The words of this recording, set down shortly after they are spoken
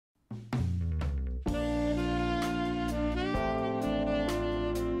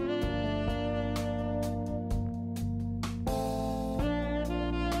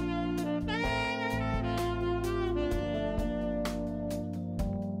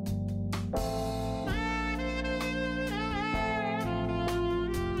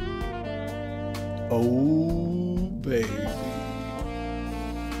Oh, baby.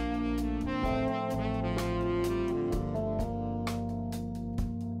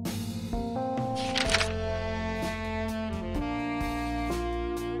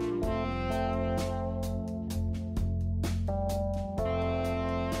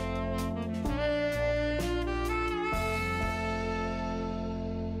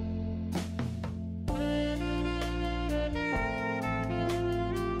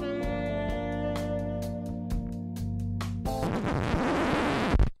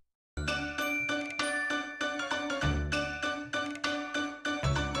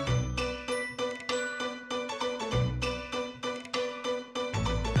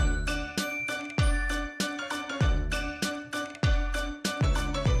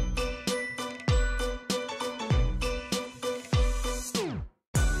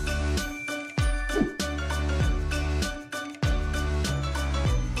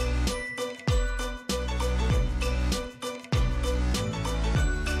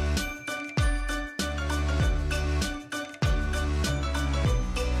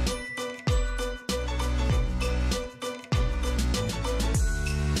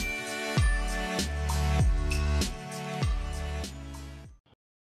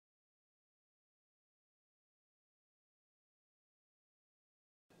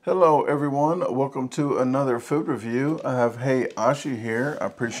 Hello everyone, welcome to another food review. I have Hey Ashi here. I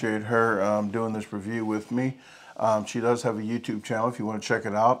appreciate her doing this review with me. She does have a YouTube channel if you want to check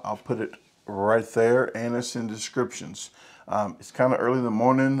it out. I'll put it right there and it's in descriptions. It's kind of early in the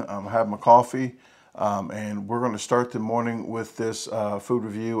morning. I have my coffee and we're going to start the morning with this food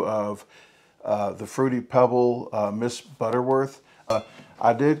review of the Fruity Pebble Miss Butterworth.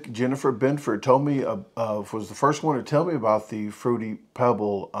 Jennifer Benford told me, was the first one to tell me about the Fruity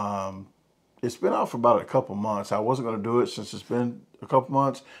Pebble. It's been out for about a couple months. I wasn't going to do it since it's been a couple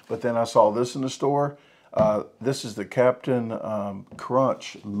months, but then I saw this in the store. This is the Captain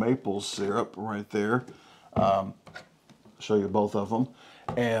Crunch maple syrup right there. Show you both of them.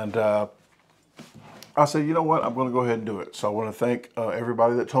 And I said, you know what, I'm going to go ahead and do it. So I want to thank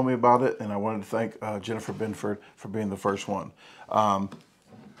everybody that told me about it, and I wanted to thank Jennifer Benford for being the first one.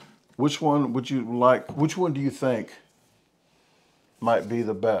 Which one would you like? Which one do you think might be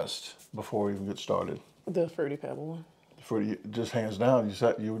the best before we even get started? The Fruity Pebble one. Fruity, just hands down. You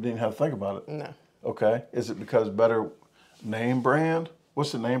said you didn't have to think about it. No. Okay. Is it because better name brand?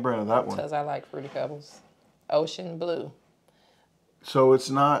 What's the name brand of that one? Because I like Fruity Pebbles. Ocean Blue. So it's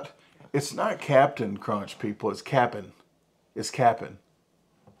not Captain Crunch, people. It's Cap'n. It's Cap'n.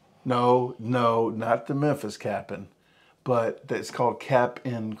 No, not the Memphis Cap'n. But it's called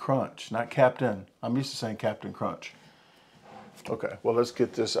Cap'n Crunch, not Captain. I'm used to saying Captain Crunch. Okay, well, let's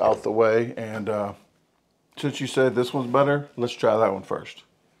get this out the way. And since you said this one's better, let's try that one first.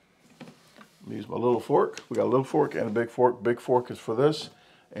 Use my little fork. We got a little fork and a big fork. Big fork is for this,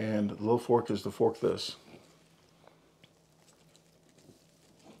 and the little fork is to fork this.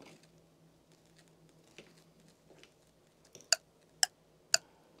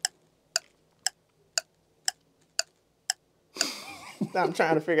 I'm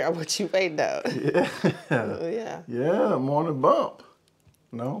trying to figure out what you made though. Yeah. Yeah. Yeah, morning bump.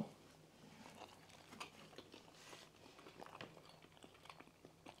 No?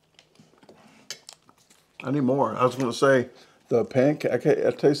 I need more. I was going to say the pancake,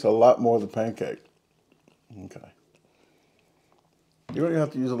 it tastes a lot more of the pancake. Okay. You don't even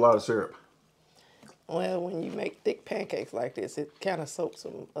have to use a lot of syrup. Well, when you make thick pancakes like this, it kind of soaks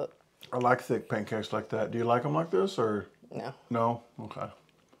them up. I like thick pancakes like that. Do you like them like this or? No. No? Okay.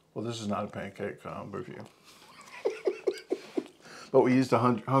 Well, this is not a pancake review. But we used a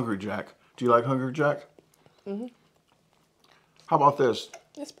Hungry Jack. Do you like Hungry Jack? Mm-hmm. How about this?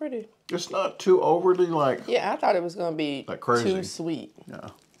 It's pretty. It's not too overly like... Yeah, I thought it was going to be like crazy. Too sweet. Yeah.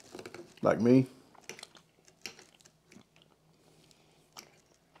 Like me?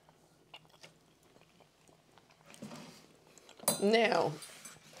 Now,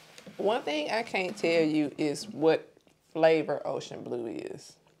 one thing I can't tell you is what flavor Ocean Blue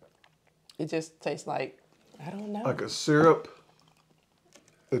is. It just tastes like, I don't know. Like a syrup.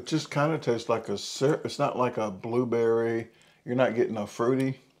 It just kind of tastes like a syrup. It's not like a blueberry. You're not getting a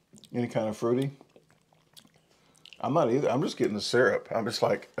fruity, any kind of fruity. I'm not either. I'm just getting the syrup. I'm just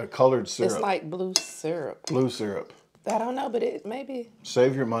like a colored syrup. It's like blue syrup. Blue syrup. I don't know, but it maybe.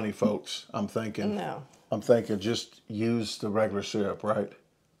 Save your money, folks. I'm thinking. No. I'm thinking just use the regular syrup, right?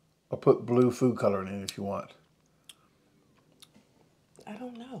 Or put blue food coloring in if you want. I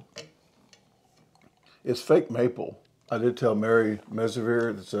don't know. It's fake maple. I did tell Mary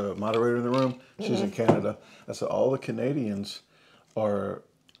Mesavere, that's a moderator in the room, she's in Canada. I said all the Canadians are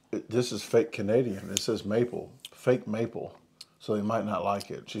This is fake Canadian. It says maple, fake maple. So they might not like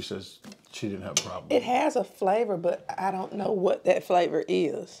it. She says she didn't have a problem. It has a flavor, but I don't know what that flavor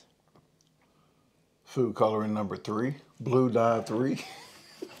is. Food coloring number 3, blue dye 3.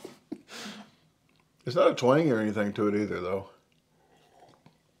 It's not a twang or anything to it either, though.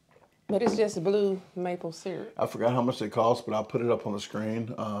 But it's just blue maple syrup. I forgot how much they cost, but I'll put it up on the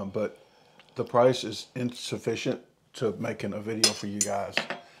screen. But the price is insufficient to making a video for you guys.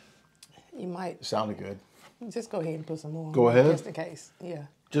 You might. It sounded good. Just go ahead and put some more. Go ahead. Just in case. Yeah.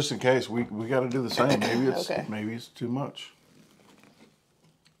 Just in case, we got to do the same. Maybe it's Okay. Maybe it's too much.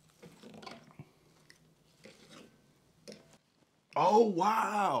 Oh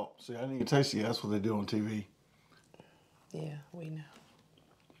wow! See, I didn't even taste it. That's what they do on TV. Yeah, we know.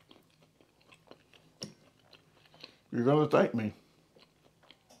 You're gonna thank me.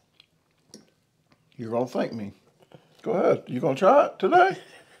 You're gonna thank me. Go ahead. You gonna try it today?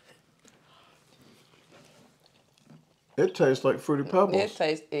 It tastes like Fruity Pebbles. It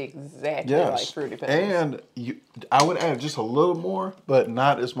tastes exactly like Fruity Pebbles. And I would add just a little more, but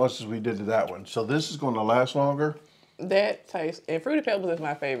not as much as we did to that one. So this is going to last longer. That tastes, and Fruity Pebbles is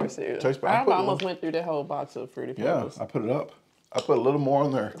my favorite cereal. Tastes, I almost went through that whole box of Fruity Pebbles. Yeah, I put it up. I put a little more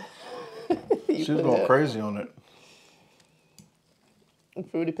in there. She was going crazy on it.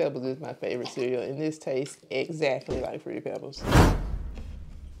 Fruity Pebbles is my favorite cereal, and this tastes exactly like Fruity Pebbles.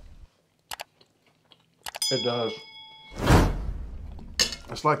 It does.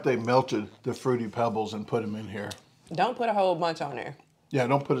 It's like they melted the Fruity Pebbles and put them in here. Don't put a whole bunch on there. Yeah,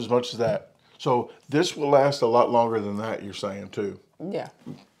 don't put as much as that. So this will last a lot longer than that, you're saying, too. Yeah.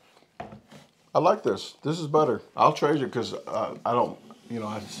 I like this. This is better. I'll trade it because I don't,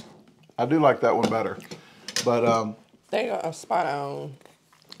 I do like that one better. But they are spot on.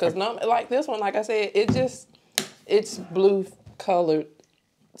 Because like this one, like I said, it's blue colored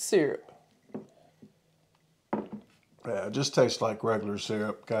syrup. Yeah, it just tastes like regular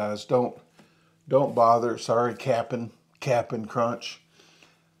syrup, guys. Don't bother. Sorry, Cap'n Crunch.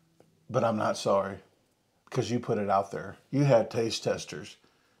 But I'm not sorry. Because you put it out there. You had taste testers.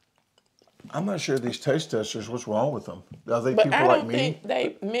 I'm not sure these taste testers, what's wrong with them? Are they But people I like don't me? think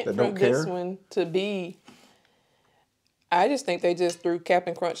they meant that for don't this care? one to be. I just think they just threw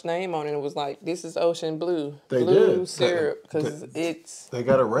Cap'n Crunch name on it and was like, this is ocean blue. They blue did. syrup. Because it's. They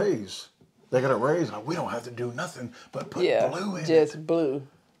got a raise. They got a raise. Like, we don't have to do nothing but put blue in just it. blue.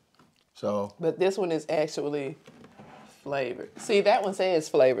 So. But this one is actually flavored. See, that one says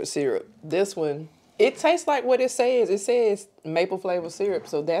flavored syrup. This one, it tastes like what it says. It says maple flavored syrup,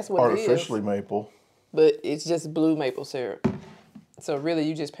 so that's what it is. Artificially maple. But it's just blue maple syrup. So really,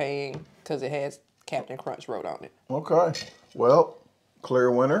 you just paying because it has Captain Crunch wrote on it. Okay. Well, clear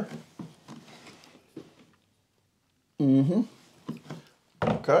winner.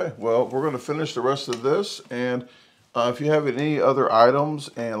 Okay. Well, we're going to finish the rest of this. And if you have any other items,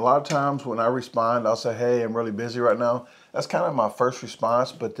 and a lot of times when I respond, I'll say, hey, I'm really busy right now. That's kind of my first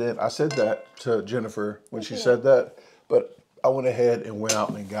response. But then I said that to Jennifer when she said that. But I went ahead and went out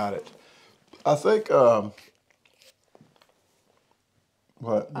and got it. I think,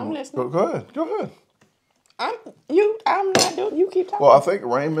 what? I'm listening. Go ahead. Go ahead. I'm not doing, you keep talking. Well, I think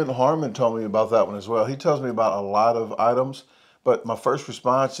Raymond Harmon told me about that one as well. He tells me about a lot of items, but my first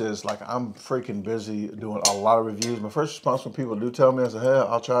response is like, I'm freaking busy doing a lot of reviews. My first response when people do tell me, I say, hey,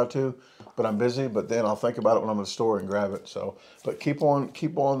 I'll try to, but I'm busy. But then I'll think about it when I'm in the store and grab it. So, but keep on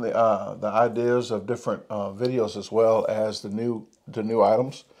the ideas of different videos as well as the new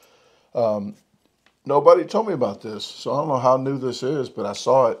items. Nobody told me about this, so I don't know how new this is, but I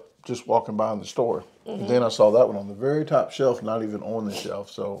saw it just walking by in the store. And then I saw that one on the very top shelf, not even on the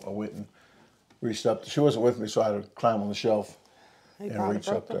shelf. So I went and reached up. She wasn't with me, so I had to climb on the shelf and reach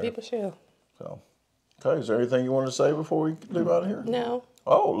up there. People's shelf. So, okay, is there anything you want to say before we leave out of here? No.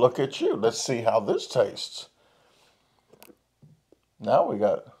 Oh, look at you. Let's see how this tastes. Now we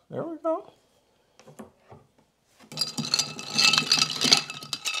got, there we go.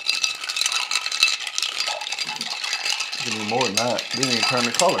 You need more than that. Didn't even turn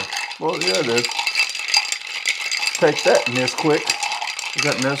the color. Well, yeah, it is. Take that, Nesquik. Is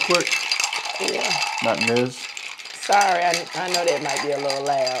that Nesquik? Yeah. Not Niz. Sorry, I know that might be a little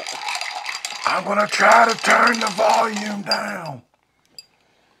loud. I'm going to try to turn the volume down.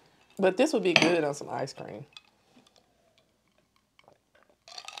 But this would be good on some ice cream.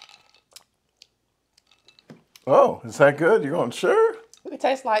 Oh, is that good? You going to share? It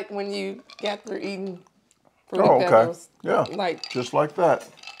tastes like when you got through eating Fruity Oh, okay. Pebbles. Yeah. Like, just like that.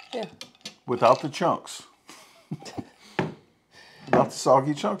 yeah. Without the chunks. Without the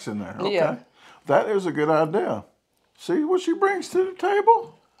soggy chunks in there. Okay. Yeah. That is a good idea. See what she brings to the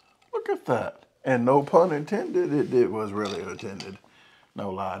table? Look at that. And no pun intended, it was really intended.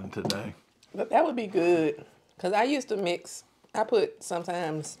 No lying today. But that would be good. Because I used to mix, I put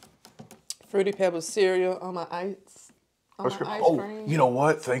sometimes Fruity Pebbles cereal on my ice. On my ice cream. You know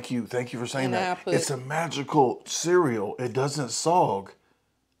what? Thank you for saying And that. I put- It's a magical cereal. It doesn't sog.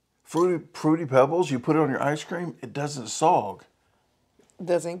 Fruity Pebbles, you put it on your ice cream, it doesn't sog.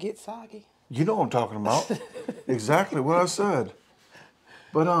 Doesn't get soggy. You know what I'm talking about. Exactly what I said.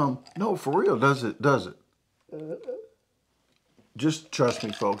 But no, for real, does it? Just trust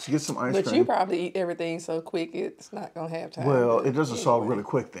me, folks. Get some ice cream. But you probably eat everything so quick, it's not going to have time. Well, it doesn't sog really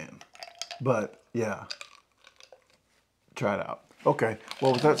quick then. But, yeah. Try it out. Okay.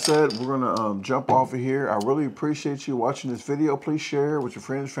 Well, with that said, we're going to jump off of here. I really appreciate you watching this video. Please share with your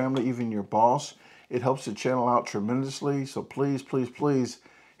friends, family, even your boss. It helps the channel out tremendously. So please, please, please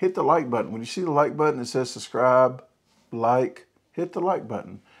hit the like button. When you see the like button, it says subscribe, like, hit the like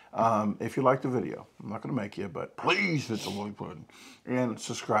button. If you like the video, I'm not going to make you, but please hit the like button and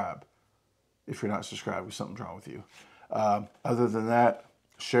subscribe. If you're not subscribed, something's wrong with you. Other than that,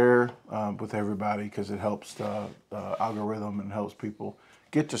 share with everybody because it helps the algorithm and helps people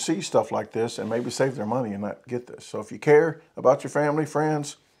get to see stuff like this and maybe save their money and not get this. So if you care about your family,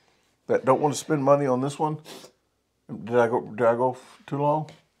 friends that don't want to spend money on this one, did I go too long?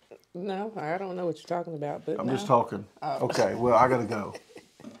 No, I don't know what you're talking about. But I'm just talking. Oh. Okay, well, I got to go.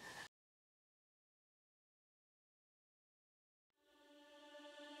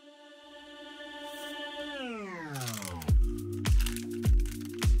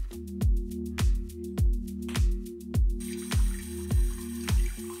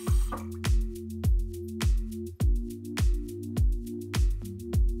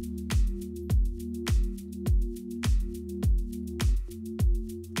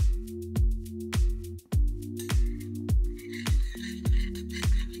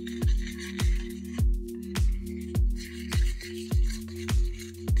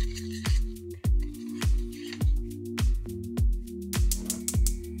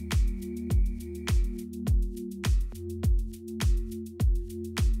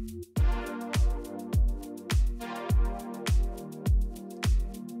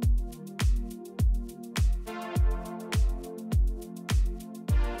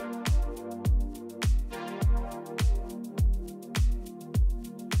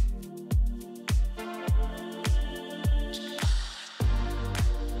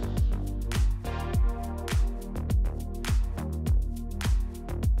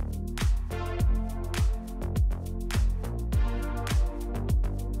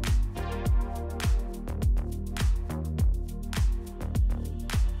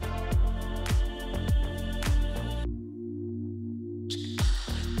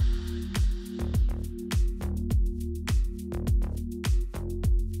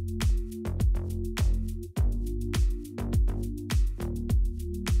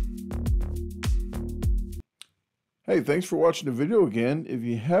 Hey, thanks for watching the video again. If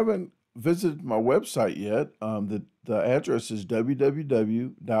you haven't visited my website yet, the address is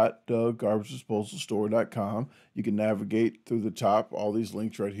www.DaGarbageDisposalstore.com. You can navigate through the top, all these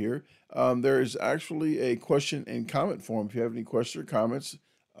links right here. There is actually a question and comment form. If you have any questions or comments,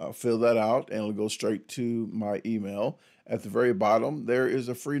 fill that out and it'll go straight to my email. At the very bottom, there is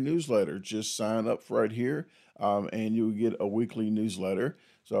a free newsletter. Just sign up right here and you'll get a weekly newsletter.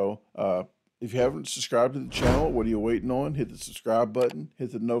 So, if you haven't subscribed to the channel, what are you waiting on? Hit the subscribe button,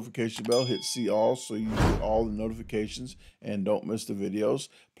 hit the notification bell, hit see all so you get all the notifications and don't miss the videos.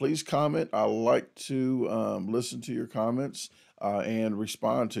 Please comment. I like to listen to your comments and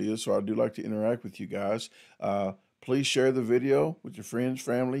respond to you, so I do like to interact with you guys. Please share the video with your friends,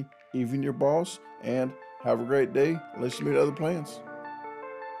 family, even your boss, and have a great day. Let's meet other plans.